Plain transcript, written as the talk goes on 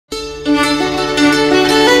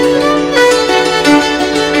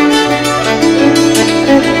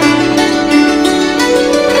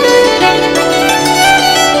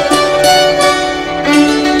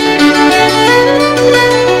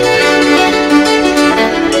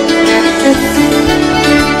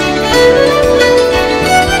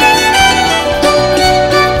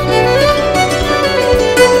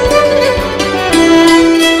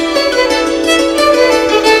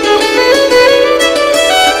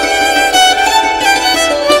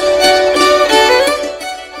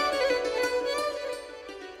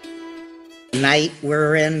Tonight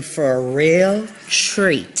we're in for a real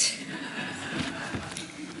treat.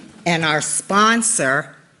 And our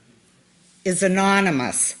sponsor is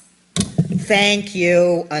Anonymous. Thank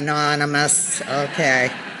you, Anonymous. Okay.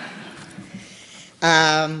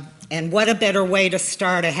 And what a better way to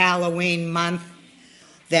start a Halloween month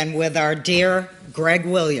than with our dear Greg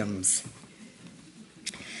Williams.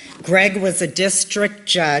 Greg was a district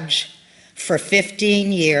judge for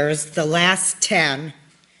 15 years, the last 10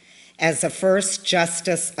 as the first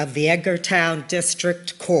justice of the Edgartown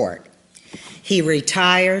District Court. He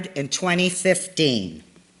retired in 2015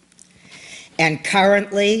 and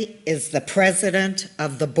currently is the president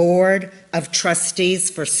of the Board of Trustees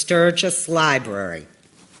for Sturgis Library.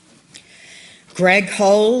 Greg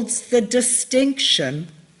holds the distinction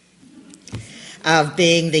of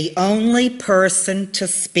being the only person to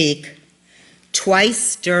speak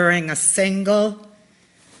twice during a single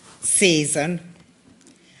season,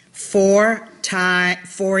 4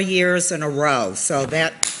 years in a row. So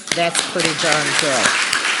that's pretty darn good.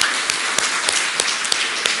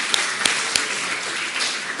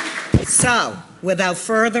 So, without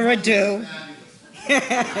further ado,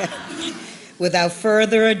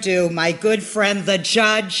 my good friend, the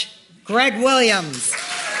judge, Greg Williams.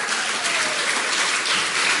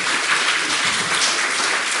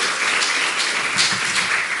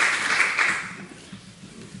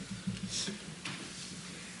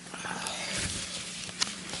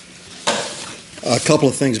 A couple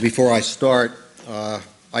of things before I start.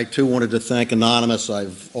 I too wanted to thank Anonymous.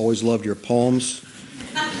 I've always loved your poems,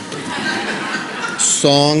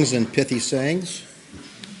 songs, and pithy sayings.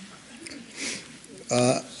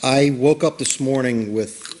 I woke up this morning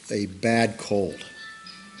with a bad cold.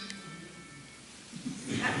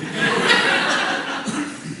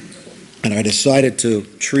 And I decided to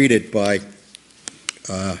treat it by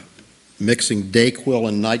mixing Dayquil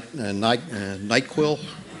and NyQuil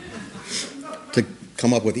to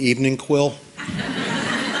come up with evening quill.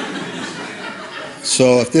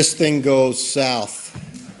 So if this thing goes south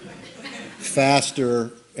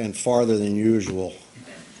faster and farther than usual,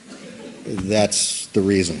 that's the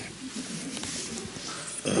reason.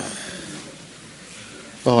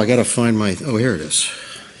 Oh, I gotta find oh, here it is.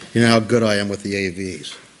 You know how good I am with the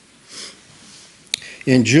AVs.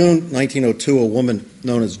 In June 1902, a woman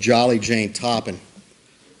known as Jolly Jane Toppin,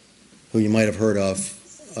 who you might have heard of,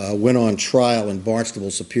 went on trial in Barnstable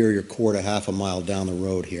Superior Court a half a mile down the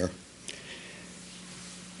road here.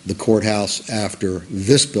 The courthouse after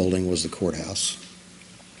this building was the courthouse.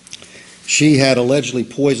 She had allegedly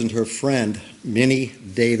poisoned her friend, Minnie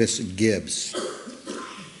Davis Gibbs.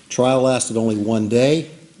 Trial lasted only 1 day.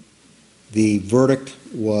 The verdict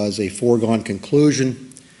was a foregone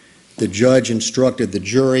conclusion. The judge instructed the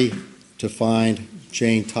jury to find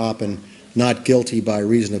Jane Toppin not guilty by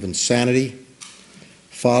reason of insanity,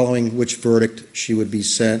 following which verdict she would be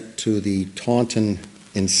sent to the Taunton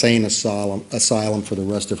Insane Asylum for the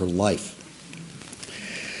rest of her life.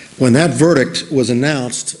 When that verdict was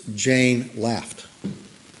announced, Jane laughed.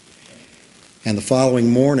 And the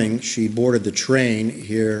following morning, she boarded the train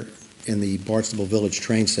here in the Barnstable Village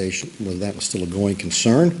train station, where that was still a going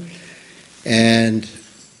concern. And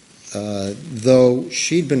though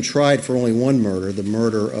she'd been tried for only one murder, the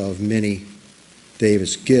murder of Minnie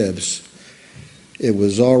Davis Gibbs, it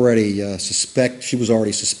was already she was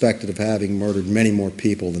already suspected of having murdered many more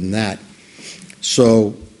people than that.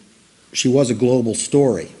 So she was a global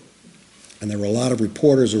story. And there were a lot of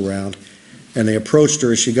reporters around, and they approached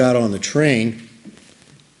her as she got on the train,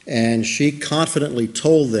 and she confidently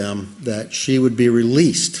told them that she would be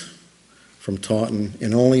released from Taunton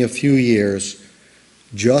in only a few years,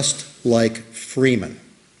 just like Freeman.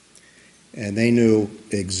 And they knew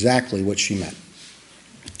exactly what she meant.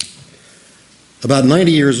 About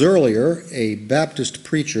 90 years earlier, a Baptist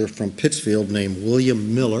preacher from Pittsfield named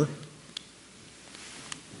William Miller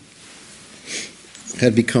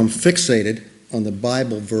had become fixated on the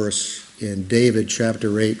Bible verse in David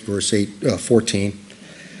chapter 8, verse 14,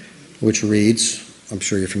 which reads, I'm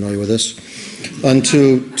sure you're familiar with this,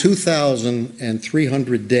 "Unto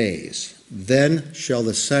 2,300 days, then shall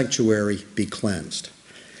the sanctuary be cleansed."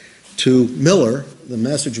 To Miller, the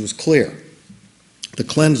message was clear. The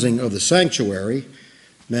cleansing of the sanctuary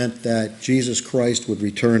meant that Jesus Christ would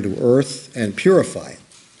return to earth and purify it.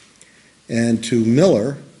 And to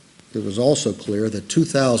Miller, it was also clear that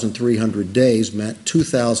 2,300 days meant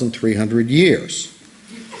 2,300 years.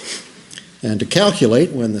 And to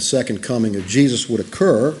calculate when the second coming of Jesus would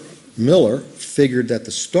occur, Miller figured that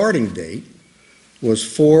the starting date was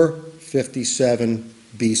 457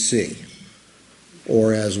 BC,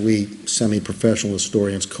 or as we semi-professional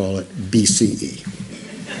historians call it, BCE.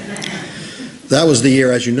 That was the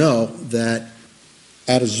year, as you know, that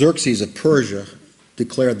Artaxerxes of Persia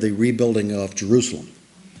declared the rebuilding of Jerusalem.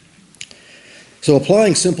 So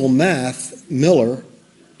applying simple math, Miller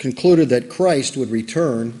concluded that Christ would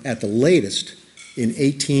return at the latest in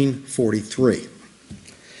 1843.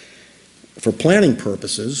 For planning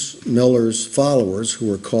purposes, Miller's followers, who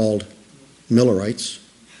were called Millerites,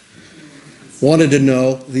 wanted to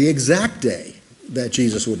know the exact day that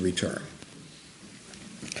Jesus would return.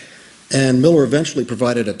 And Miller eventually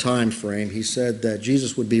provided a time frame. He said that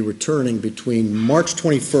Jesus would be returning between March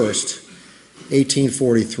 21st,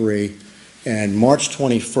 1843, and March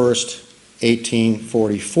 21st,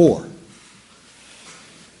 1844.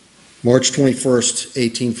 March 21st,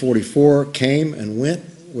 1844 came and went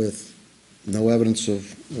with no evidence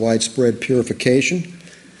of widespread purification.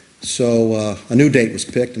 So a new date was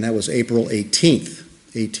picked, and that was April 18th,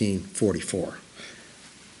 1844.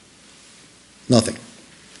 Nothing.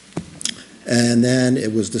 And then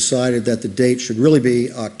it was decided that the date should really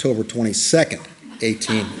be October 22nd,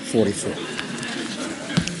 1844.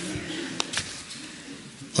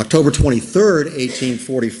 October 23rd,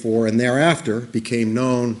 1844, and thereafter became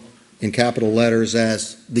known in capital letters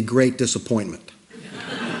as the Great Disappointment.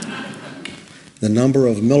 The number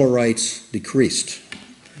of Millerites decreased,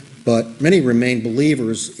 but many remained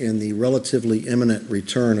believers in the relatively imminent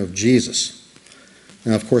return of Jesus.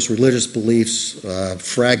 Now, of course, religious beliefs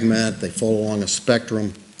fragment, they fall along a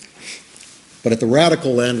spectrum, but at the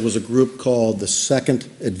radical end was a group called the Second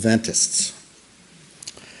Adventists.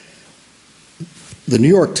 The New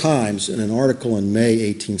York Times, in an article in May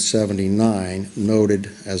 1879, noted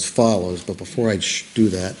as follows, but before I do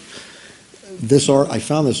that, I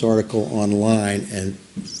found this article online, and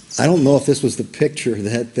I don't know if this was the picture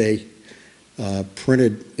that they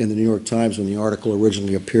printed in the New York Times when the article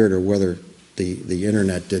originally appeared, or whether the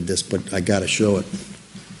internet did this, but I got to show it.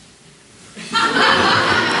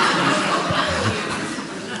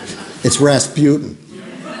 It's Rasputin,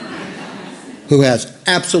 who has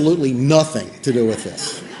absolutely nothing to do with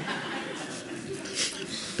this.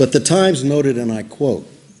 But the Times noted, and I quote,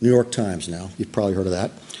 New York Times now, you've probably heard of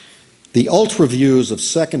that, the ultra views of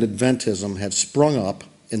Second Adventism had sprung up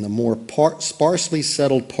in the more sparsely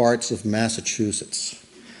settled parts of Massachusetts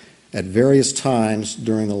at various times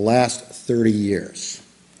during the last 30 years.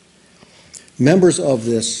 Members of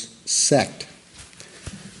this sect,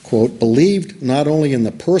 quote, believed not only in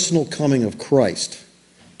the personal coming of Christ,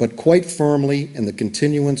 but quite firmly in the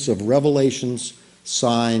continuance of revelations,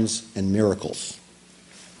 signs, and miracles.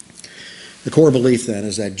 The core belief then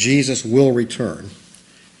is that Jesus will return.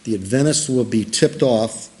 The Adventists will be tipped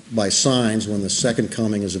off by signs when the second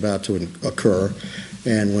coming is about to occur,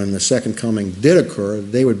 and when the second coming did occur,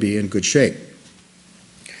 they would be in good shape.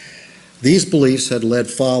 These beliefs had led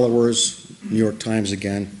followers, New York Times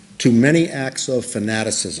again, to many acts of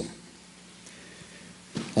fanaticism,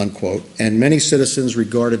 unquote, and many citizens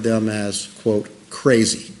regarded them as, quote,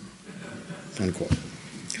 crazy, unquote.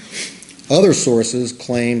 Other sources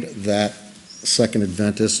claimed that Second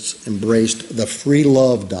Adventists embraced the free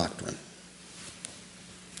love doctrine.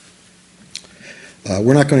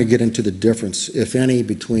 We're not going to get into the difference, if any,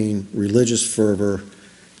 between religious fervor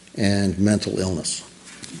and mental illness.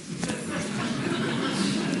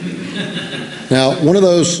 Now, one of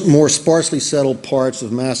those more sparsely settled parts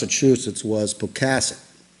of Massachusetts was Pocasset.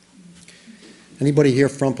 Anybody here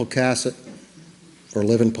from Pocasset or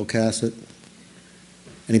live in Pocasset?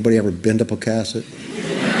 Anybody ever been to Pocasset?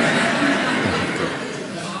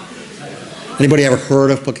 Anybody ever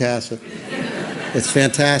heard of Pocasset? It's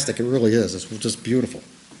fantastic. It really is. It's just beautiful.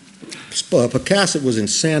 Pocasset was in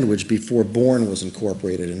Sandwich before Bourne was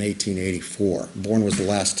incorporated in 1884. Bourne was the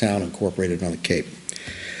last town incorporated on the Cape.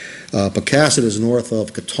 Pocasset is north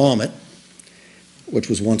of Catawmet, which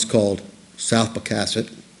was once called South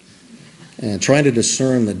Pocasset. And trying to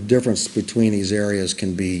discern the difference between these areas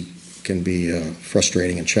can be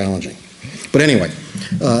frustrating and challenging. But anyway,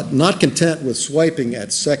 not content with swiping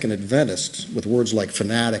at Second Adventists with words like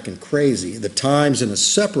fanatic and crazy, the Times, in a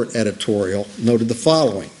separate editorial, noted the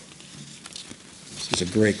following. This is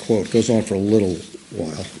a great quote. It goes on for a little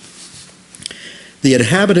while. The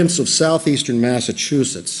inhabitants of southeastern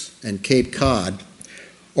Massachusetts and Cape Cod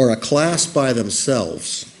are a class by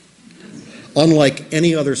themselves, unlike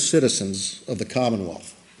any other citizens of the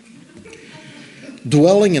Commonwealth,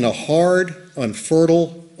 dwelling in a hard,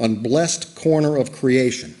 unfertile, unblessed corner of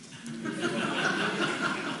creation,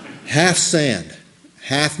 half sand,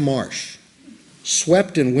 half marsh,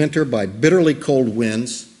 swept in winter by bitterly cold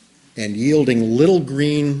winds and yielding little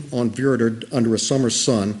green on verdure under a summer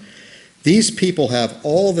sun. These people have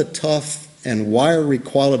all the tough and wiry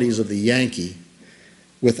qualities of the Yankee,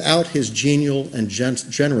 without his genial and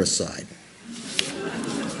generous side.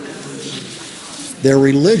 Their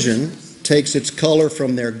religion takes its color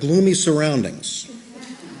from their gloomy surroundings,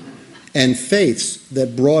 and faiths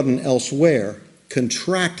that broaden elsewhere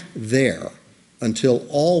contract there until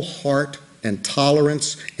all heart and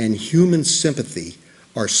tolerance and human sympathy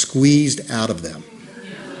are squeezed out of them.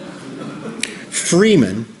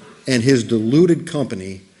 Freeman and his deluded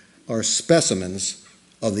company are specimens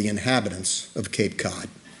of the inhabitants of Cape Cod.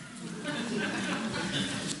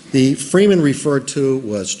 The Freeman referred to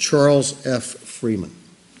was Charles F. Freeman.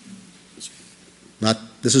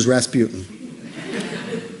 This is Rasputin.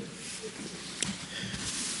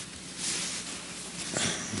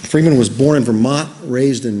 Freeman was born in Vermont,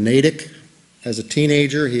 raised in Natick. As a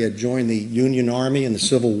teenager, he had joined the Union Army in the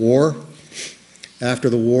Civil War. After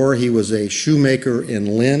the war, he was a shoemaker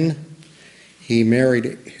in Lynn. He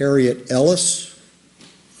married Harriet Ellis.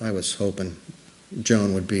 I was hoping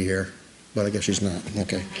Joan would be here, but I guess she's not.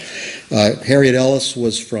 Okay. Harriet Ellis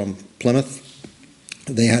was from Plymouth.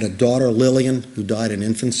 They had a daughter, Lillian, who died in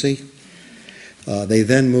infancy. They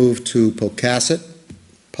then moved to Pocasset,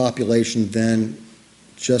 population then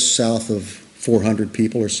just south of 400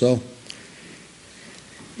 people or so.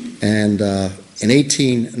 And in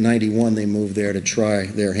 1891, they moved there to try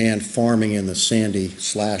their hand farming in the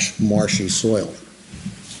sandy/marshy soil.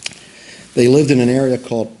 They lived in an area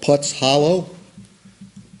called Putz Hollow,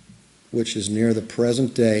 which is near the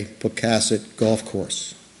present-day Pocasset Golf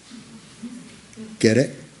Course. Get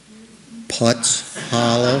it? Putz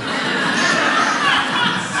Hollow.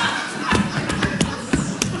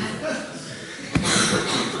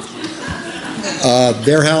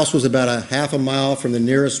 Their house was about a half a mile from the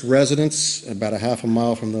nearest residence, about a half a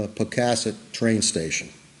mile from the Pocasset train station.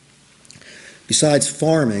 Besides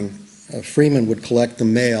farming, Freeman would collect the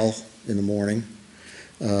mail in the morning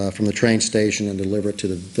from the train station and deliver it to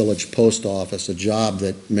the village post office, a job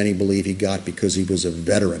that many believe he got because he was a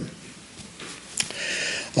veteran.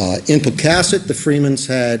 In Pocasset, the Freemans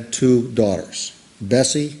had two daughters,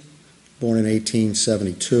 Bessie, born in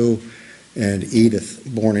 1872, and Edith,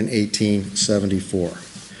 born in 1874.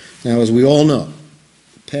 Now, as we all know,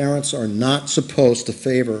 parents are not supposed to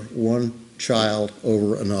favor one child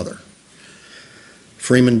over another.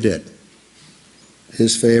 Freeman did.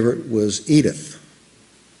 His favorite was Edith,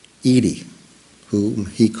 Edie, whom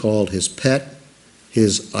he called his pet,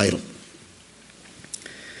 his idol.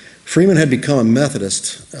 Freeman had become a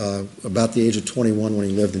Methodist about the age of 21 when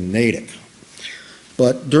he lived in Natick.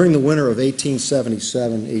 But during the winter of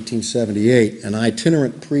 1877-1878, an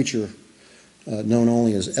itinerant preacher known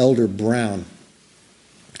only as Elder Brown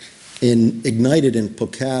ignited in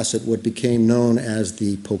Pocasset what became known as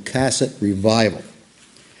the Pocasset Revival.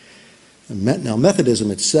 Now, Methodism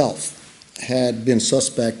itself had been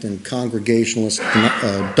suspect in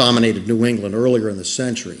Congregationalist-dominated New England earlier in the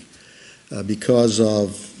century because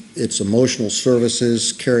of its emotional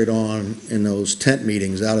services carried on in those tent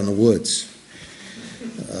meetings out in the woods.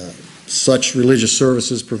 Such religious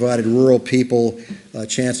services provided rural people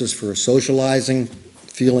chances for socializing,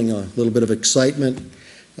 feeling a little bit of excitement,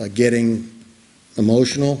 getting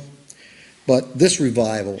emotional. But this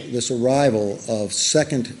revival, this arrival of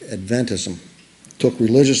Second Adventism, took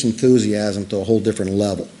religious enthusiasm to a whole different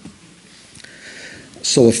level.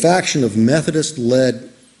 So a faction of Methodist-led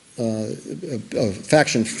a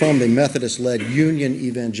faction from the Methodist-led Union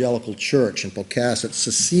Evangelical Church in Pocasset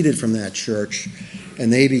seceded from that church,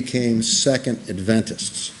 and they became Second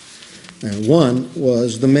Adventists. And one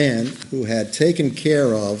was the man who had taken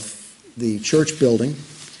care of the church building,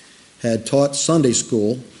 had taught Sunday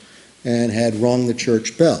school, and had rung the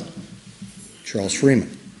church bell, Charles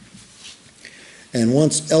Freeman. And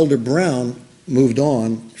once Elder Brown moved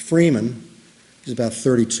on, Freeman, he's about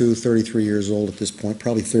 32, 33 years old at this point,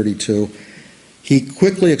 probably 32. He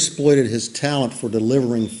quickly exploited his talent for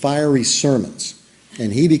delivering fiery sermons,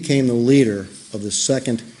 and he became the leader of the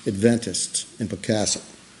Second Adventists in Pocasset.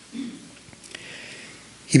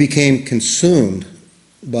 He became consumed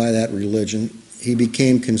by that religion. He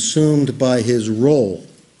became consumed by his role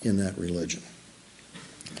in that religion.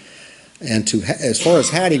 And as far as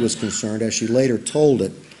Hattie was concerned, as she later told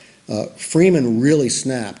it, Freeman really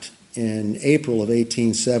snapped in April of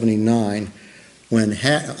 1879 when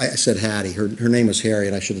I said Hattie, her name was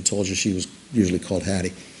Harriet, I should have told you she was usually called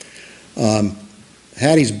Hattie.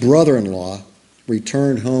 Hattie's brother-in-law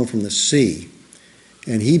returned home from the sea,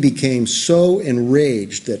 and he became so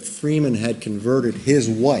enraged that Freeman had converted his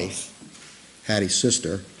wife, Hattie's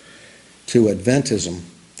sister, to Adventism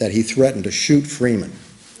that he threatened to shoot Freeman.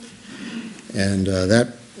 And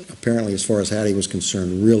that apparently, as far as Hattie was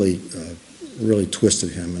concerned, really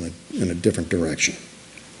twisted him in a different direction.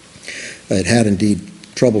 It had indeed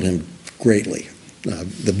troubled him greatly.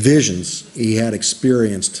 The visions he had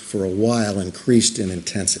experienced for a while increased in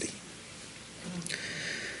intensity.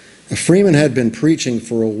 Freeman had been preaching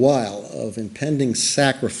for a while of impending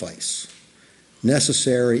sacrifice,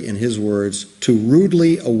 necessary, in his words, to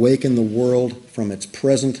rudely awaken the world from its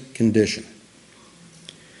present condition.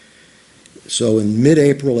 So in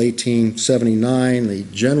mid-April 1879, the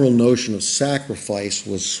general notion of sacrifice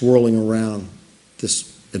was swirling around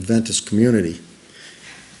this Adventist community.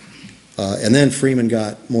 And then Freeman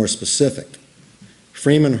got more specific.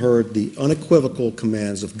 Freeman heard the unequivocal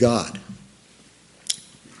commands of God.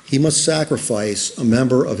 He must sacrifice a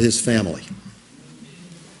member of his family.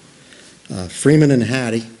 Freeman and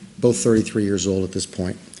Hattie, both 33 years old at this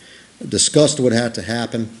point, discussed what had to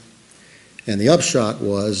happen, and the upshot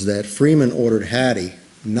was that Freeman ordered Hattie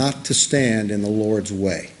not to stand in the Lord's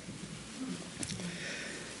way.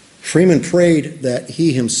 Freeman prayed that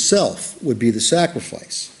he himself would be the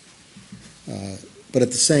sacrifice. But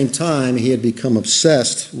at the same time, he had become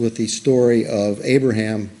obsessed with the story of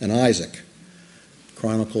Abraham and Isaac,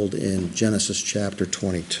 chronicled in Genesis chapter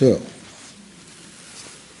 22.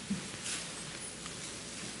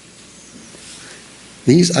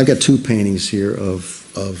 I've got two paintings here of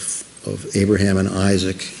Abraham and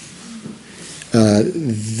Isaac.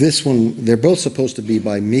 This one, they're both supposed to be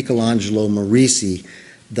by Michelangelo Merisi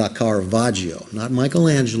da Caravaggio. Not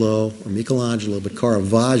Michelangelo or Michelangelo, but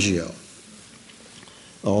Caravaggio.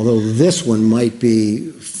 Although this one might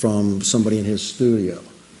be from somebody in his studio.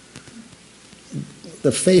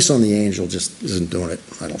 The face on the angel just isn't doing it,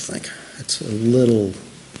 I don't think. It's a little...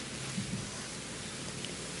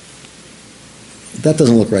 That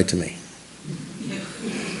doesn't look right to me.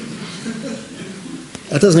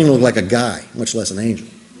 That doesn't even look like a guy, much less an angel.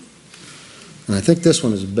 And I think this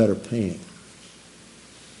one is a better painting.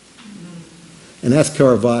 And that's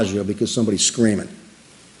Caravaggio because somebody's screaming.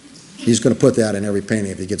 He's going to put that in every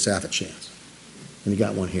painting if he gets half a chance. And he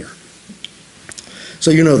got one here. So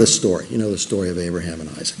you know this story. You know the story of Abraham and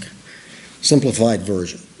Isaac. Simplified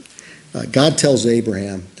version. God tells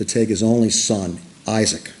Abraham to take his only son,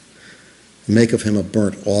 Isaac, and make of him a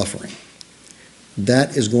burnt offering.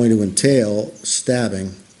 That is going to entail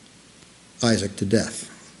stabbing Isaac to death.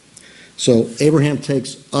 So Abraham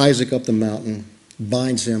takes Isaac up the mountain,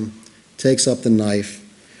 binds him, takes up the knife,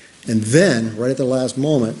 and then, right at the last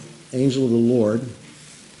moment, angel of the Lord,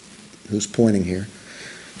 who's pointing here,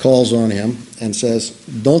 calls on him and says,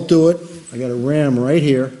 "Don't do it. I got a ram right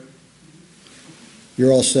here.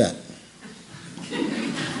 You're all set."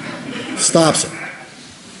 Stops it.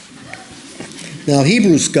 Now,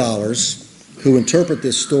 Hebrew scholars who interpret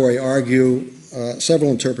this story argue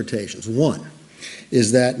several interpretations. One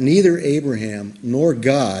is that neither Abraham nor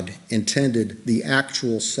God intended the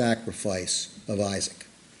actual sacrifice of Isaac.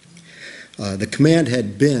 The command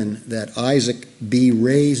had been that Isaac be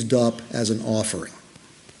raised up as an offering.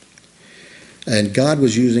 And God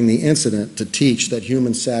was using the incident to teach that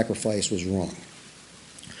human sacrifice was wrong.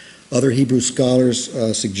 Other Hebrew scholars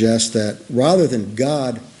suggest that rather than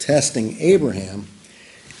God testing Abraham,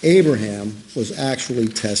 Abraham was actually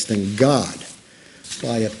testing God.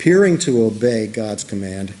 By appearing to obey God's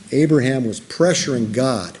command, Abraham was pressuring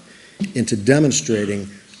God into demonstrating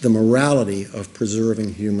the morality of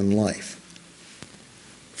preserving human life.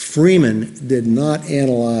 Freeman did not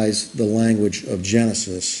analyze the language of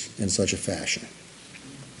Genesis in such a fashion.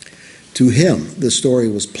 To him, the story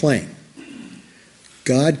was plain.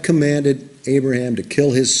 God commanded Abraham to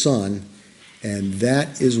kill his son, and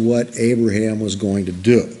that is what Abraham was going to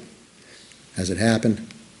do. As it happened,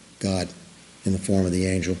 God, in the form of the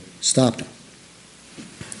angel, stopped him.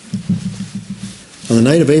 On the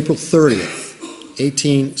night of April 30th,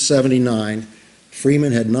 1879,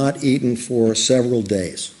 Freeman had not eaten for several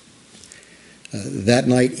days. That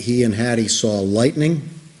night, he and Hattie saw lightning,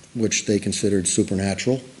 which they considered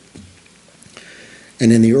supernatural.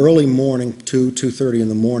 And in the early morning, 2:30 in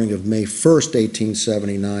the morning of May 1st,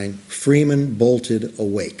 1879, Freeman bolted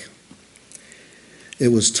awake. It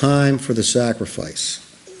was time for the sacrifice.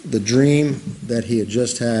 The dream that he had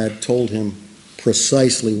just had told him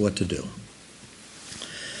precisely what to do.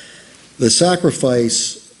 The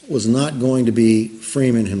sacrifice was not going to be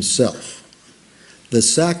Freeman himself. The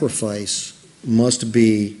sacrifice must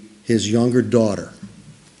be his younger daughter,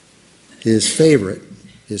 his favorite,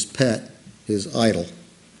 his pet, his idol,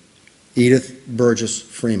 Edith Burgess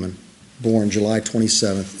Freeman, born July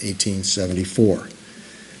 27, 1874.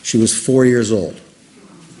 She was 4 years old.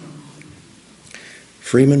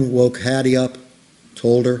 Freeman woke Hattie up,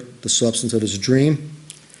 told her the substance of his dream.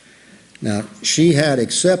 Now, she had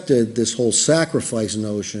accepted this whole sacrifice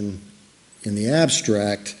notion in the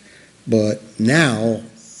abstract, But now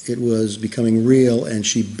it was becoming real, and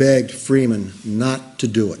she begged Freeman not to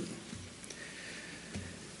do it.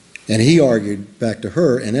 And he argued back to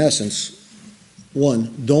her, in essence,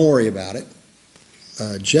 one, don't worry about it.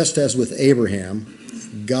 Just as with Abraham,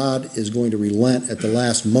 God is going to relent at the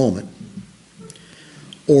last moment.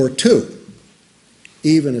 Or two,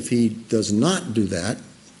 even if he does not do that,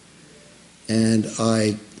 and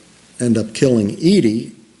I end up killing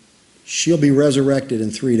Edie, she'll be resurrected in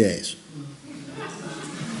 3 days.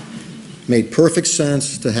 Made perfect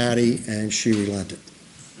sense to Hattie, and she relented.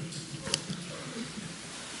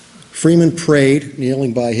 Freeman prayed,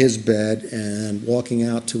 kneeling by his bed and walking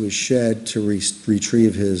out to his shed to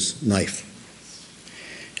retrieve his knife.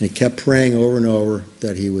 And he kept praying over and over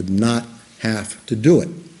that he would not have to do it.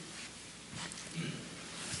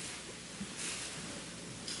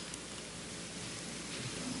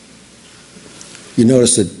 You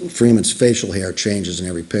notice that Freeman's facial hair changes in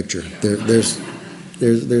every picture.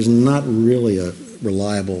 There's not really a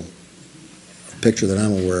reliable picture that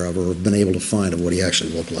I'm aware of or have been able to find of what he actually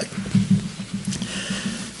looked like.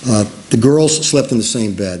 The girls slept in the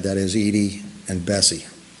same bed, that is Edie and Bessie.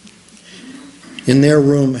 In their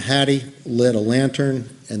room, Hattie lit a lantern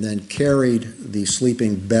and then carried the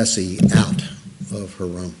sleeping Bessie out of her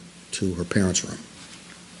room to her parents' room.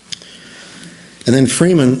 And then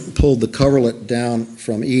Freeman pulled the coverlet down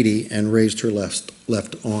from Edie and raised her left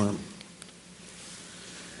arm.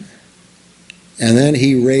 And then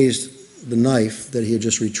he raised the knife that he had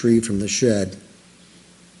just retrieved from the shed,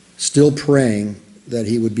 still praying that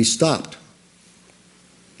he would be stopped.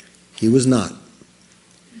 He was not.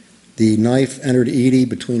 The knife entered Edie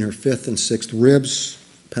between her 5th and 6th ribs,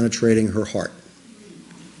 penetrating her heart.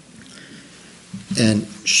 And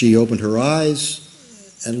she opened her eyes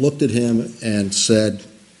and looked at him and said,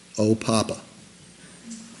 "Oh, Papa."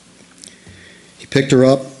 He picked her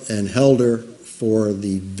up and held her for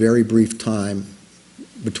the very brief time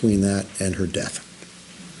between that and her death.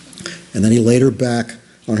 And then he laid her back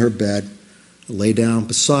on her bed, lay down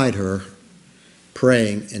beside her,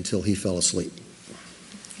 praying until he fell asleep.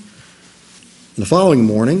 And the following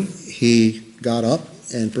morning, he got up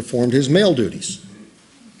and performed his male duties.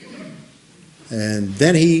 And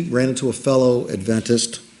then he ran into a fellow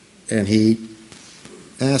Adventist, and he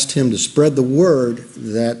asked him to spread the word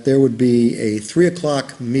that there would be a 3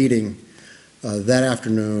 o'clock meeting that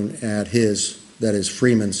afternoon at his, that is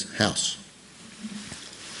Freeman's, house.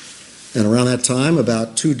 And around that time,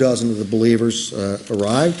 about 24 of the believers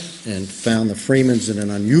arrived and found the Freemans in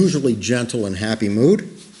an unusually gentle and happy mood.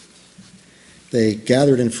 They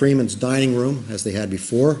gathered in Freeman's dining room, as they had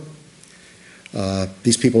before.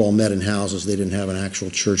 These people all met in houses. They didn't have an actual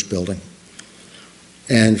church building.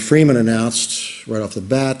 And Freeman announced right off the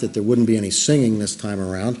bat that there wouldn't be any singing this time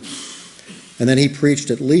around. And then he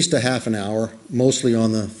preached at least a half an hour, mostly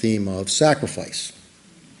on the theme of sacrifice.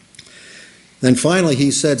 Then finally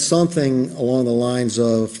he said something along the lines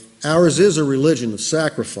of, "Ours is a religion of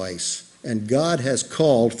sacrifice, and God has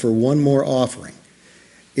called for one more offering.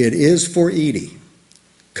 It is for Edie.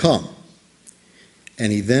 Come."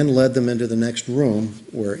 And he then led them into the next room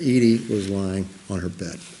where Edie was lying on her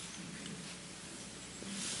bed.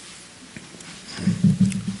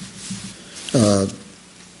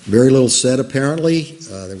 Very little said, apparently.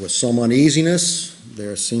 There was some uneasiness.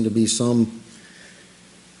 There seemed to be some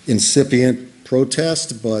incipient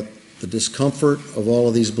protest, but the discomfort of all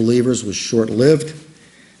of these believers was short-lived,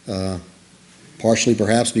 partially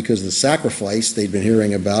perhaps because the sacrifice they'd been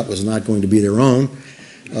hearing about was not going to be their own,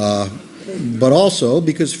 but also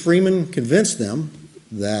because Freeman convinced them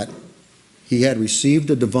that he had received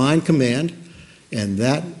a divine command, and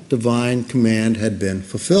that divine command had been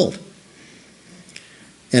fulfilled.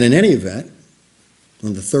 And in any event,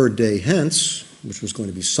 on the 3rd day hence, which was going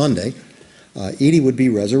to be Sunday, Edie would be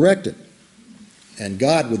resurrected. And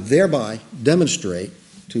God would thereby demonstrate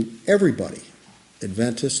to everybody,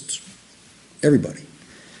 Adventists, everybody,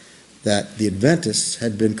 that the Adventists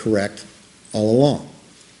had been correct all along.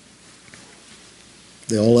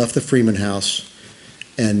 They all left the Freeman house,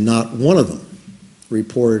 and not one of them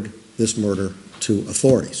reported this murder to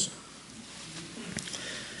authorities.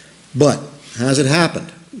 But as it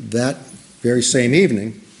happened, that very same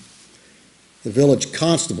evening, the village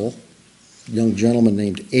constable, a young gentleman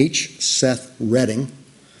named H. Seth Redding,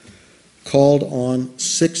 called on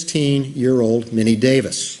 16-year-old Minnie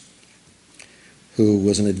Davis, who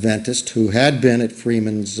was an Adventist who had been at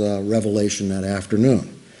Freeman's revelation that afternoon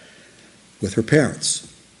with her parents.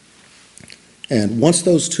 And once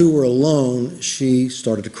those two were alone, she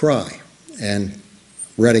started to cry. And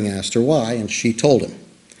Redding asked her why, and she told him.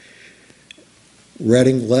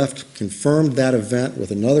 Redding left, confirmed that event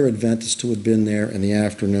with another Adventist who had been there in the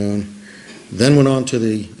afternoon, then went on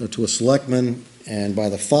to a selectman, and by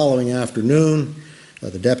the following afternoon,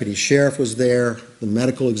 the deputy sheriff was there, the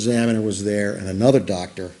medical examiner was there, and another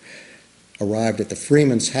doctor arrived at the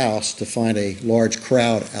Freeman's house to find a large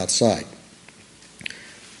crowd outside.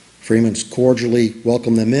 Freeman's cordially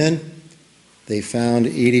welcomed them in. They found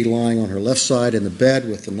Edie lying on her left side in the bed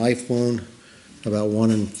with the knife wound about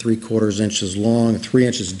 1 3/4 inches long, 3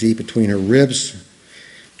 inches deep between her ribs.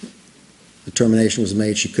 Determination was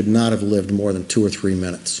made she could not have lived more than 2 or 3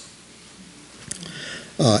 minutes.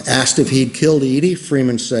 Asked if he'd killed Edie,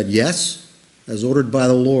 Freeman said yes, as ordered by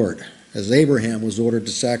the Lord, as Abraham was ordered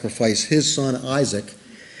to sacrifice his son Isaac,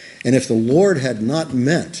 and if the Lord had not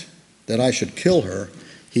meant that I should kill her,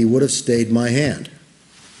 he would have stayed my hand.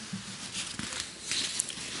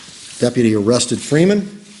 Deputy arrested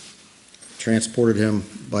Freeman, transported him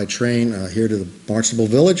by train here to the Barnstable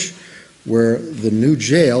Village, where the new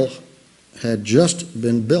jail had just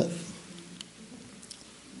been built.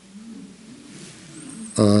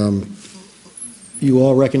 You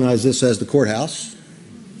all recognize this as the courthouse.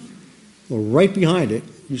 Well, right behind it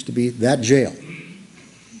used to be that jail,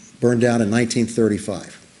 burned down in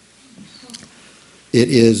 1935. It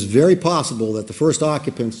is very possible that the first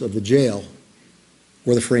occupants of the jail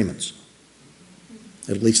were the Freemans.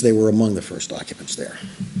 At least they were among the first occupants there.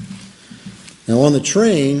 Now on the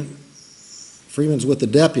train, Freeman's with the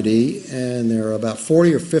deputy, and there are about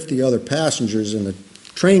 40 or 50 other passengers in the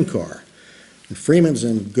train car. And Freeman's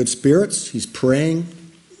in good spirits. He's praying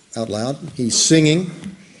out loud. He's singing.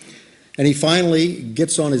 And he finally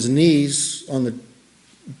gets on his knees on the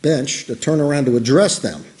bench to turn around to address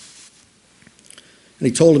them. And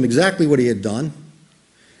he told them exactly what he had done.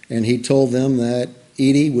 And he told them that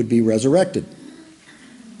Edie would be resurrected.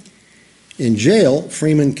 In jail,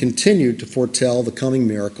 Freeman continued to foretell the coming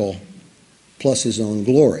miracle, plus his own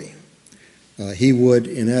glory. He would,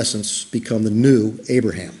 in essence, become the new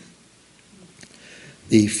Abraham.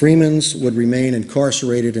 The Freemans would remain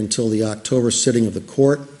incarcerated until the October sitting of the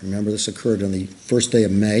court. Remember, this occurred on the first day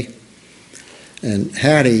of May. And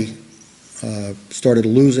Hattie started to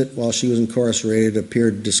lose it while she was incarcerated,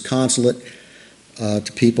 appeared disconsolate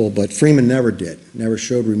to people, but Freeman never did. Never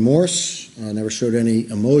showed remorse, never showed any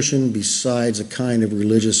emotion besides a kind of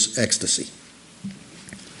religious ecstasy.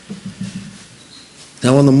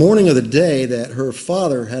 Now, on the morning of the day that her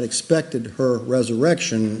father had expected her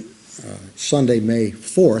resurrection, Sunday, May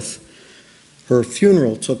 4th, her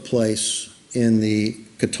funeral took place in the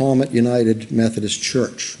Catawmet United Methodist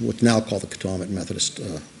Church, what's now called the Catawmet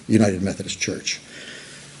United Methodist Church.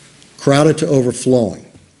 Crowded to overflowing.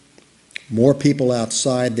 More people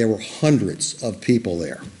outside. There were hundreds of people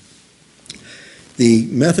there. The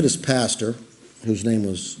Methodist pastor, whose name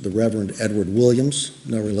was the Reverend Edward Williams,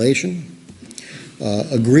 no relation,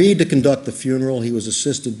 agreed to conduct the funeral. He was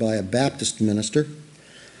assisted by a Baptist minister,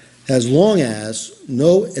 as long as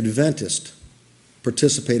no Adventist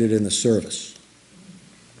participated in the service.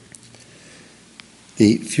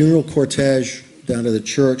 The funeral cortege down to the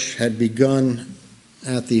church had begun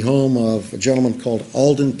at the home of a gentleman called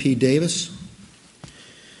Alden P. Davis.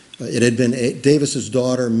 It had been Davis's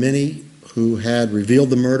daughter, Minnie, who had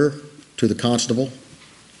revealed the murder to the constable.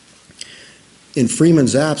 In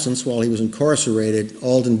Freeman's absence, while he was incarcerated,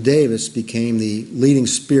 Alden Davis became the leading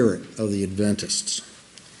spirit of the Adventists.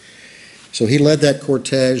 So he led that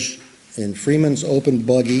cortege in Freeman's open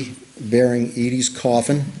buggy bearing Edie's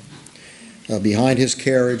coffin. Behind his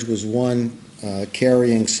carriage was one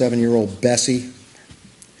carrying 7-year-old Bessie,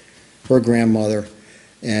 her grandmother,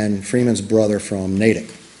 and Freeman's brother from Natick.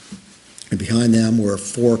 And behind them were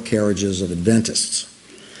 4 carriages of Adventists.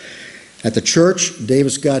 At the church,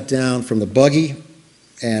 Davis got down from the buggy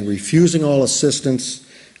and, refusing all assistance,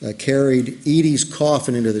 carried Edie's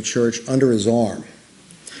coffin into the church under his arm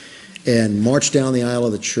and marched down the aisle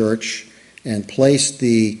of the church and placed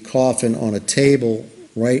the coffin on a table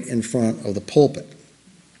right in front of the pulpit.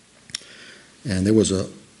 And there was a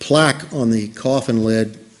plaque on the coffin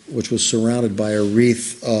lid which was surrounded by a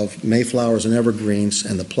wreath of mayflowers and evergreens,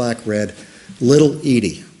 and the plaque read, "Little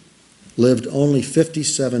Edie lived only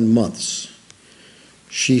 57 months.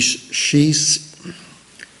 She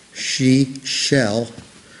shall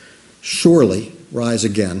surely rise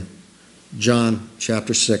again." John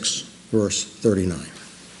chapter 6, verse 39.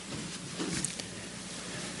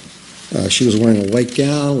 She was wearing a white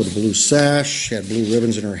gown with a blue sash. She had blue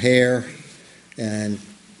ribbons in her hair, and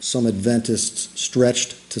some Adventists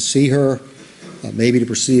stretched to see her, maybe to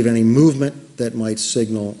perceive any movement that might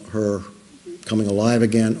signal her coming alive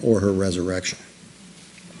again or her resurrection.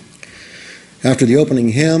 After the opening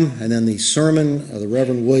hymn and then the sermon, the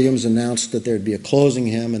Reverend Williams announced that there'd be a closing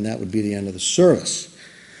hymn, and that would be the end of the service.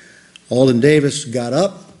 Alden Davis got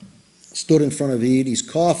up, stood in front of Edie's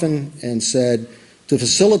coffin, and said, "To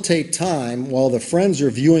facilitate time while the friends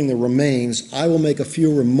are viewing the remains, I will make a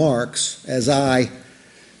few remarks as I—"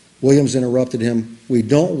 Williams interrupted him, "We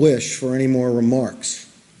don't wish for any more remarks."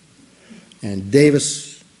 And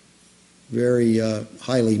Davis, very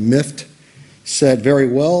highly miffed, said, "Very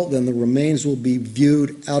well, then the remains will be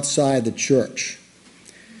viewed outside the church."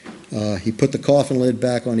 He put the coffin lid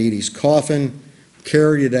back on Edie's coffin,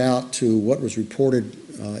 carried it out to what was reported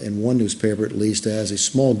in one newspaper at least as a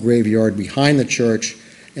small graveyard behind the church,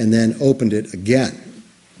 and then opened it again.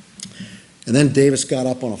 And then Davis got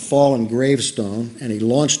up on a fallen gravestone and he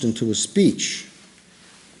launched into a speech,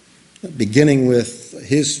 beginning with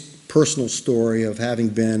his personal story of having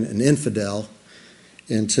been an infidel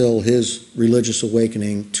until his religious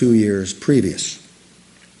awakening 2 years previous.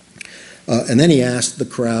 And then he asked the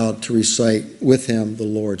crowd to recite with him the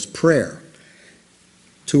Lord's Prayer.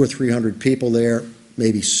 200 or 300 people there,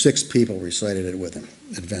 maybe 6 people recited it with him,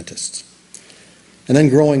 Adventists. And then,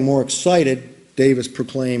 growing more excited, Davis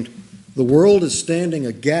proclaimed, "The world is standing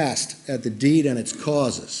aghast at the deed and its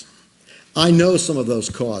causes. I know some of those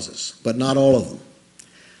causes, but not all of them.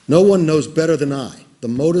 No one knows better than I the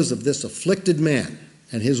motives of this afflicted man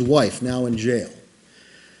and his wife now in jail.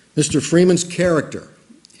 Mr. Freeman's character,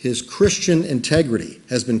 his Christian integrity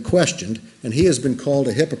has been questioned, and he has been called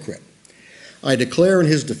a hypocrite. I declare in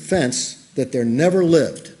his defense that there never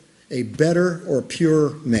lived a better or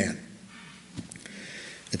purer man."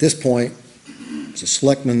 At this point, there's a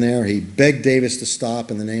selectman there. He begged Davis to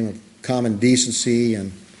stop in the name of common decency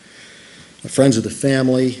and friends of the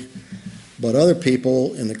family. But other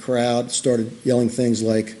people in the crowd started yelling things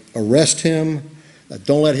like, "Arrest him,"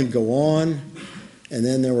 "Don't let him go on." And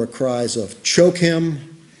then there were cries of, "Choke him,"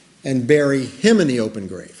 and "Bury him in the open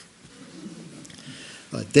grave."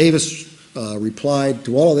 Davis replied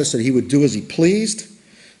to all of this that he would do as he pleased,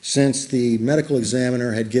 since the medical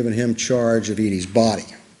examiner had given him charge of Edie's body.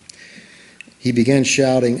 He began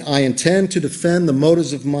shouting, "I intend to defend the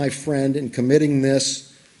motives of my friend in committing this,"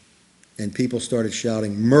 and people started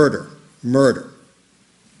shouting, "Murder, murder."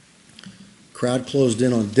 Crowd closed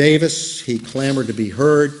in on Davis. He clamored to be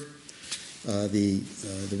heard. The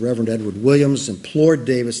Reverend Edward Williams implored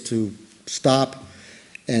Davis to stop,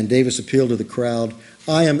 and Davis appealed to the crowd,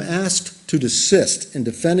 "I am asked to desist in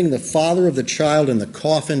defending the father of the child in the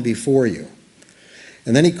coffin before you."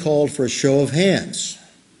 And then he called for a show of hands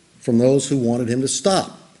from those who wanted him to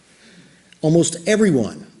stop. Almost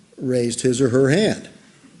everyone raised his or her hand.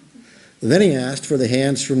 Then he asked for the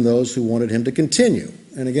hands from those who wanted him to continue.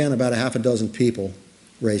 And again, about a half a dozen people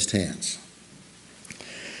raised hands.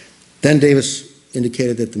 Then Davis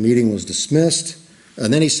indicated that the meeting was dismissed.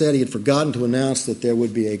 And then he said he had forgotten to announce that there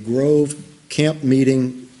would be a Grove camp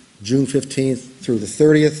meeting June 15th through the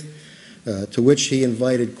 30th, to which he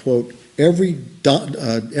invited, quote, every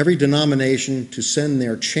denomination to send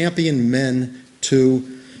their champion men to,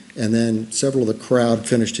 and then several of the crowd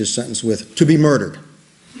finished his sentence with, "to be murdered."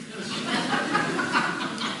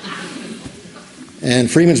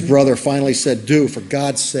 And Freeman's brother finally said, "Do, for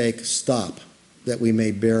God's sake, stop, that we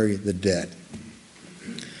may bury the dead."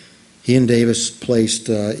 He and Davis placed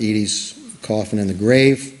Edie's coffin in the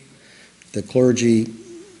grave. The clergy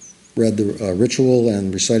read the ritual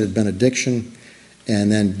and recited benediction,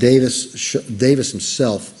 and then Davis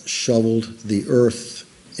himself shoveled the earth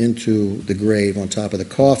into the grave on top of the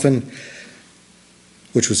coffin,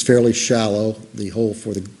 which was fairly shallow, the hole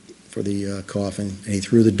for the coffin, and he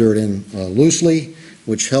threw the dirt in loosely,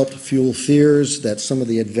 which helped fuel fears that some of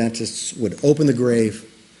the Adventists would open the grave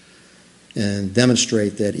and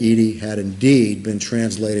demonstrate that Edie had indeed been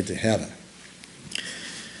translated to heaven.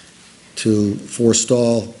 To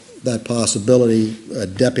forestall that possibility, a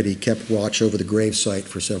deputy kept watch over the gravesite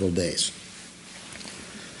for several days.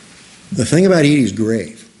 The thing about Edie's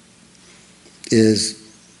grave is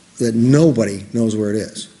that nobody knows where it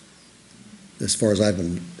is, as far as I've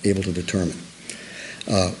been able to determine.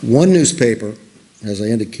 One newspaper, as I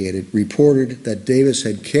indicated, reported that Davis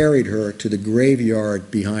had carried her to the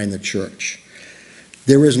graveyard behind the church.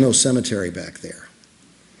 There is no cemetery back there.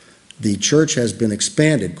 The church has been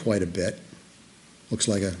expanded quite a bit. Looks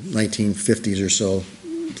like a 1950s or so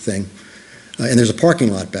thing. And there's a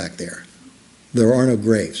parking lot back there. There are no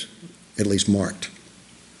graves, at least marked.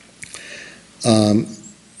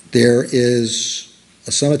 There is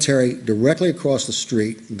a cemetery directly across the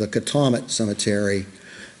street, the Catawmet Cemetery.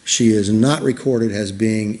 She is not recorded as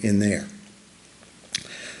being in there.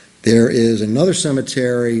 There is another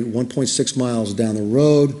cemetery 1.6 miles down the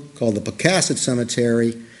road called the Pocasset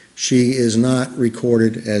Cemetery. She is not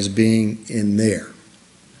recorded as being in there.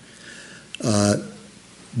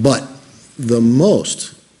 But the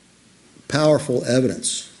most powerful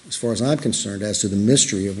evidence, as far as I'm concerned, as to the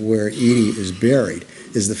mystery of where Edie is buried,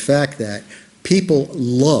 is the fact that people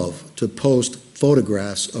love to post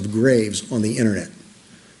photographs of graves on the internet,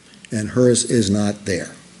 and hers is not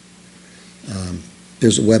there.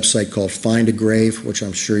 There's a website called Find a Grave, which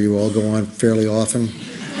I'm sure you all go on fairly often.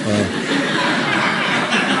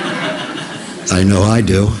 I know I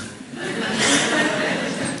do.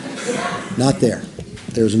 Not there.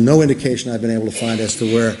 There's no indication I've been able to find as to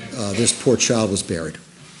where this poor child was buried.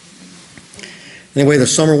 Anyway, the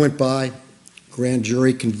summer went by. Grand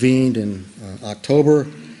jury convened in October.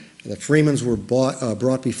 The Freemans were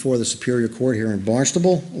brought before the Superior Court here in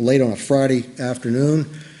Barnstable late on a Friday afternoon,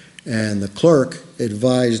 and the clerk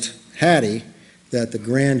advised Hattie that the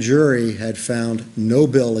grand jury had found no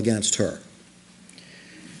bill against her.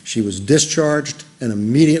 She was discharged and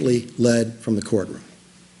immediately led from the courtroom.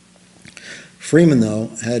 Freeman,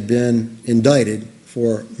 though, had been indicted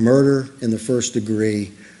for murder in the first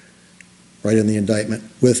degree, right in the indictment,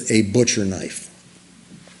 with a butcher knife.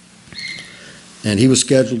 And he was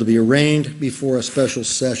scheduled to be arraigned before a special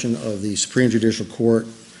session of the Supreme Judicial Court,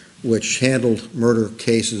 which handled murder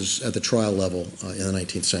cases at the trial level in the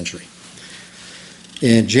 19th century.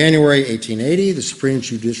 In January 1880, the Supreme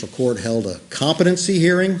Judicial Court held a competency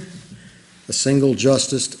hearing. A single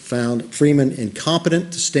justice found Freeman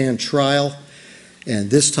incompetent to stand trial,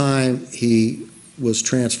 and this time he was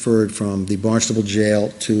transferred from the Barnstable Jail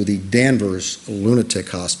to the Danvers Lunatic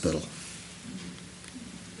Hospital,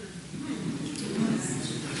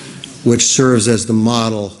 which serves as the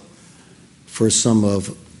model for some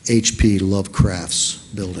of H.P. Lovecraft's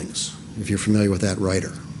buildings, if you're familiar with that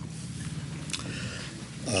writer.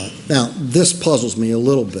 Now, this puzzles me a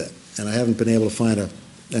little bit, and I haven't been able to find an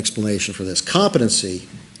explanation for this. Competency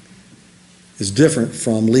is different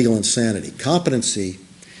from legal insanity. Competency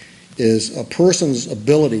is a person's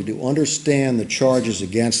ability to understand the charges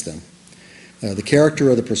against them, the character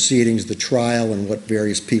of the proceedings, the trial, and what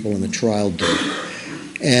various people in the trial do,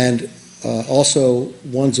 and also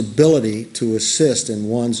one's ability to assist in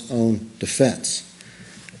one's own defense.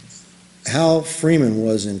 How Freeman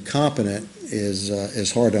was incompetent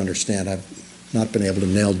is hard to understand. I've not been able to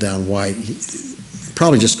nail down why.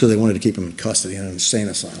 Probably just because they wanted to keep him in custody in an insane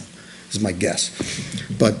asylum, is my guess.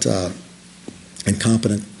 But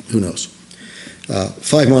incompetent, who knows?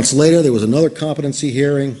 5 months later, there was another competency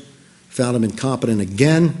hearing, found him incompetent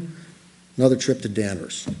again, another trip to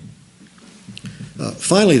Danvers.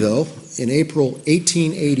 Finally, though, in April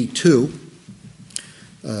 1882,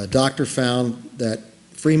 a doctor found that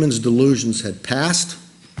Freeman's delusions had passed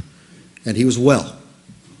and he was well.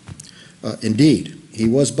 Indeed, he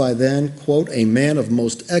was by then, quote, a man of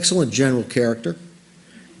most excellent general character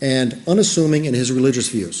and unassuming in his religious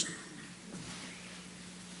views.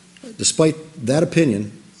 Despite that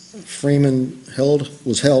opinion, Freeman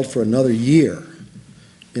was held for another year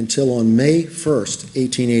until on May 1st,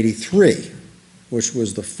 1883, which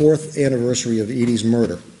was the 4th anniversary of Edie's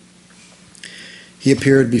murder. He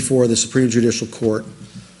appeared before the Supreme Judicial Court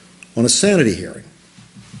on a sanity hearing.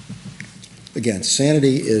 Again,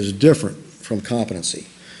 sanity is different from competency.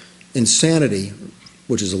 Insanity,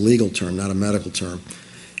 which is a legal term, not a medical term,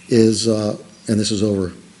 is, and this is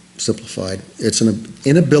oversimplified, it's an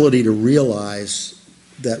inability to realize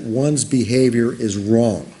that one's behavior is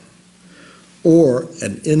wrong, or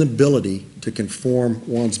an inability to conform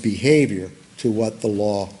one's behavior to what the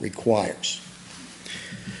law requires.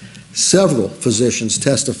 Several physicians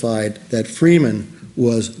testified that Freeman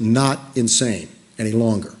was not insane any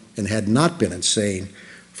longer and had not been insane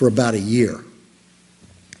for about a year.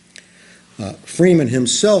 Freeman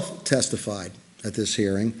himself testified at this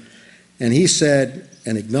hearing, and he said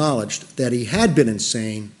and acknowledged that he had been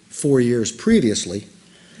insane 4 years previously,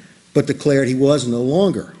 but declared he was no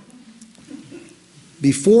longer.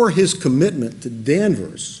 Before his commitment to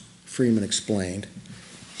Danvers, Freeman explained,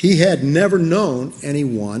 he had never known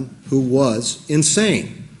anyone who was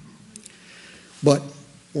insane. But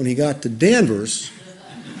when he got to Danvers,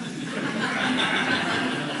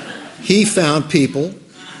 he found people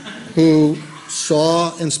who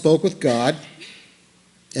saw and spoke with God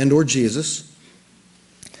and or Jesus,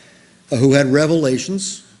 who had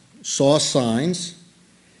revelations, saw signs,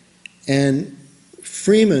 and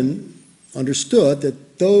Freeman understood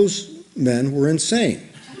that those men were insane.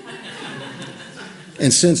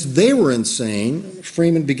 And since they were insane,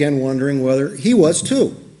 Freeman began wondering whether he was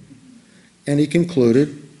too. And he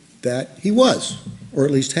concluded that he was. or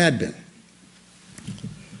at least had been.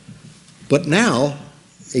 But now,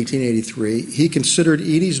 1883, he considered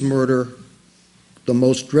Edie's murder the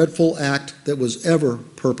most dreadful act that was ever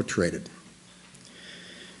perpetrated.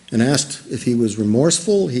 And asked if he was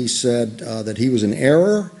remorseful, he said that he was in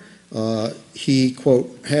error. He,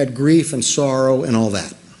 quote, had grief and sorrow and all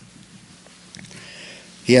that.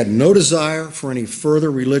 He had no desire for any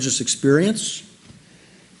further religious experience.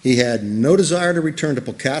 He had no desire to return to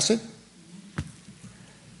Pocasset.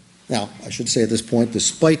 Now, I should say at this point,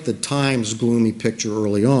 despite the Times' gloomy picture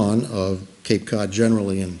early on of Cape Cod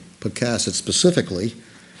generally and Pocasset specifically,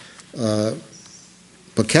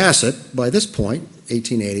 Pocasset, by this point,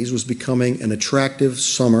 1880s, was becoming an attractive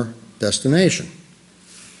summer destination.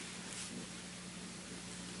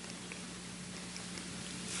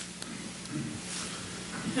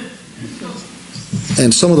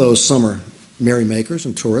 And some of those summer merrymakers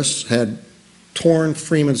and tourists had torn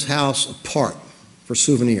Freeman's house apart for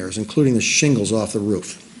souvenirs, including the shingles off the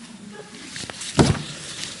roof.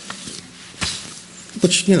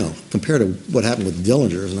 Which, you know, compared to what happened with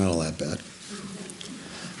Dillinger, is not all that bad.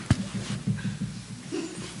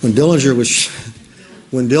 When John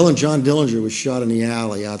Dillinger was shot in the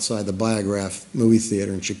alley outside the Biograph movie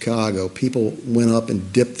theater in Chicago, people went up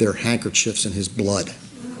and dipped their handkerchiefs in his blood.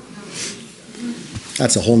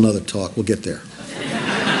 That's a whole nother talk. We'll get there.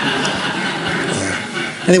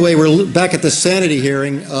 Anyway, we're back at the sanity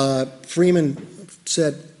hearing. Freeman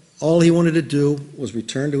said all he wanted to do was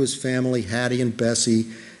return to his family, Hattie and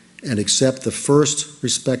Bessie, and accept the first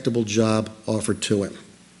respectable job offered to him.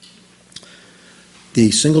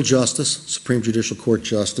 The single justice, Supreme Judicial Court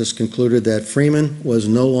Justice, concluded that Freeman was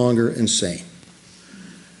no longer insane.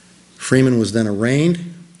 Freeman was then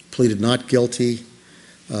arraigned, pleaded not guilty.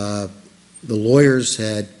 The lawyers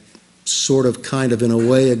had sort of, kind of, in a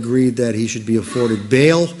way, agreed that he should be afforded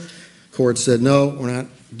bail. Court said, no, we're not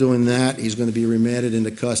doing that. He's going to be remanded into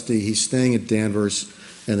custody. He's staying at Danvers,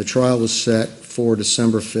 and the trial was set for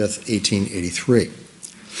December 5th, 1883.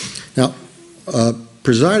 Now,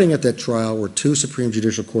 presiding at that trial were two Supreme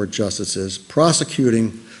Judicial Court justices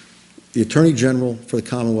prosecuting the Attorney General for the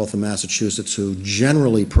Commonwealth of Massachusetts, who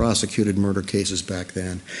generally prosecuted murder cases back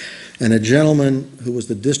then, and a gentleman who was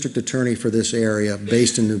the district attorney for this area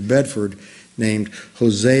based in New Bedford named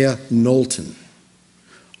Hosea Knowlton,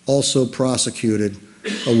 also prosecuted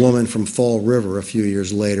a woman from Fall River a few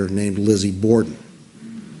years later named Lizzie Borden.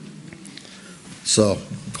 So,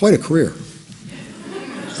 quite a career.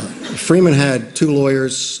 Freeman had two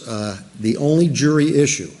lawyers. The only jury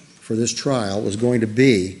issue for this trial was going to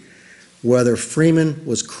be whether Freeman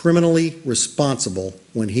was criminally responsible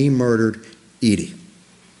when he murdered Edie.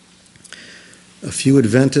 A few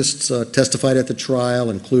Adventists testified at the trial,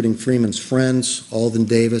 including Freeman's friends, Alden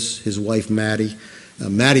Davis, his wife Maddie.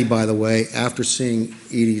 Maddie, by the way, after seeing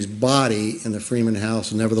Edie's body in the Freeman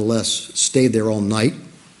house, nevertheless stayed there all night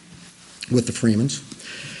with the Freemans.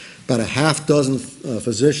 About a half dozen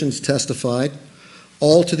physicians testified,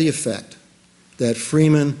 all to the effect that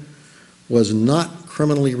Freeman was not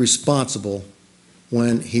criminally responsible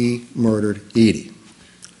when he murdered Edie.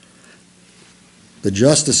 The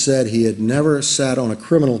justice said he had never sat on a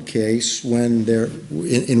criminal case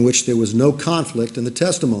in which there was no conflict in the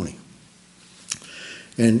testimony.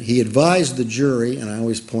 And he advised the jury, and I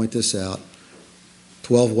always point this out,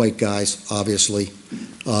 12 white guys, obviously.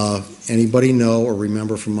 Anybody know or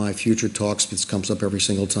remember from my future talks, this comes up every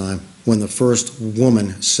single time, when the first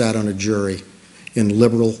woman sat on a jury in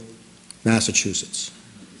liberal Massachusetts?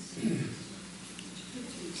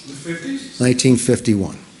 The 50s?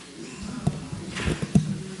 1951.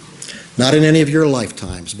 Not in any of your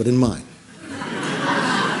lifetimes, but in mine.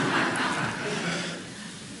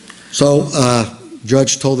 So,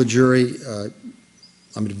 judge told the jury,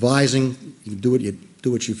 I'm advising, you can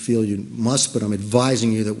do what you feel you must, but I'm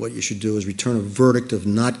advising you that what you should do is return a verdict of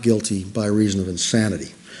not guilty by reason of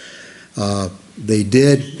insanity. They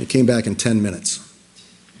did. It came back in 10 minutes.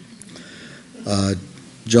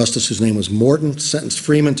 Justice, whose name was Morton, sentenced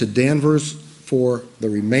Freeman to Danvers for the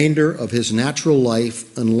remainder of his natural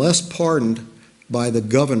life unless pardoned by the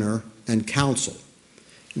governor and council.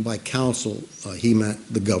 And by council, he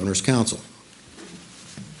meant the governor's council.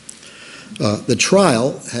 The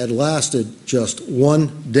trial had lasted just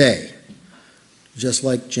one day, just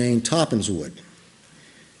like Jane Toppin's would,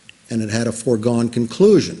 and it had a foregone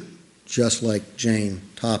conclusion, just like Jane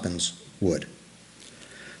Toppin's would.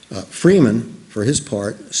 Freeman, for his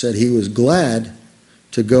part, said he was glad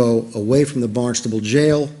to go away from the Barnstable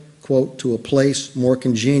jail, quote, to a place more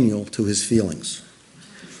congenial to his feelings.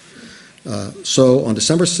 So on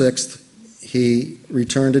December 6th, he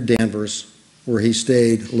returned to Danvers, where he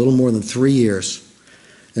stayed a little more than 3 years,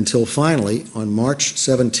 until finally, on March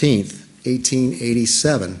 17th,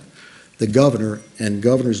 1887, the governor and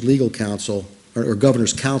governor's legal counsel, or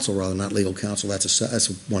governor's council rather, not legal counsel,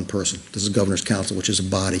 that's one person. This is governor's council, which is a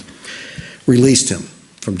body, released him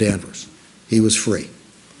from Danvers. He was free.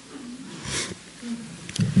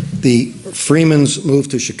 The Freemans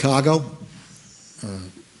moved to Chicago.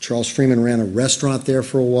 Charles Freeman ran a restaurant there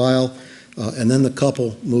for a while, and then the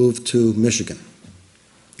couple moved to Michigan.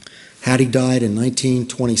 Hattie died in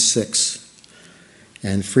 1926,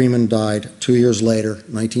 and Freeman died 2 years later,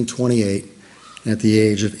 1928, at the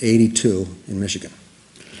age of 82 in Michigan.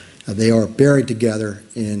 They are buried together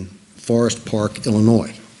in Forest Park,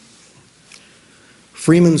 Illinois.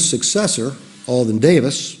 Freeman's successor, Alden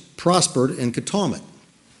Davis, prospered in Catawba.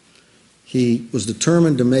 He was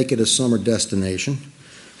determined to make it a summer destination.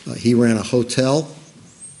 He ran a hotel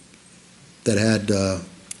that had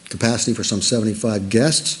capacity for some 75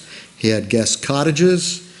 guests. He had guest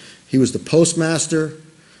cottages. He was the postmaster,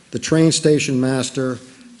 the train station master,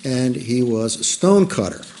 and he was a stone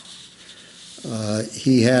cutter.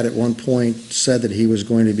 He had at one point said that he was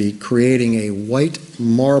going to be creating a white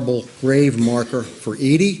marble grave marker for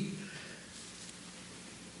Edith.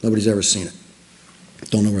 Nobody's ever seen it.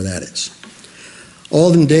 Don't know where that is.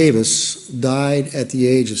 Alden Davis died at the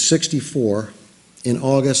age of 64 in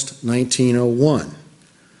August 1901,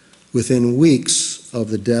 within weeks of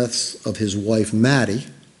the deaths of his wife Mattie,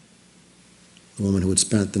 the woman who had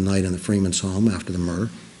spent the night in the Freeman's home after the murder,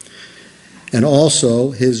 and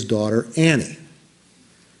also his daughter Annie.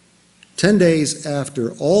 10 days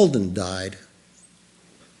after Alden died,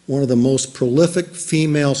 one of the most prolific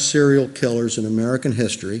female serial killers in American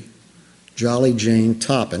history, Jolly Jane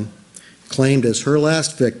Toppin, claimed as her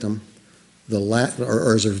last victim,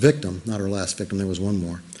 or as her victim, not her last victim, there was one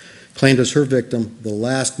more, claimed as her victim the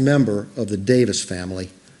last member of the Davis family,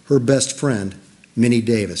 her best friend, Minnie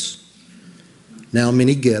Davis, now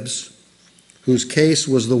Minnie Gibbs, whose case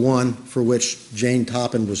was the one for which Jane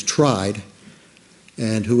Toppin was tried,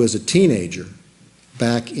 and who as a teenager,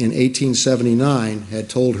 back in 1879, had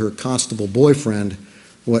told her constable boyfriend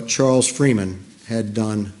what Charles Freeman had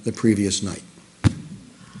done the previous night.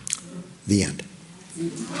 The end.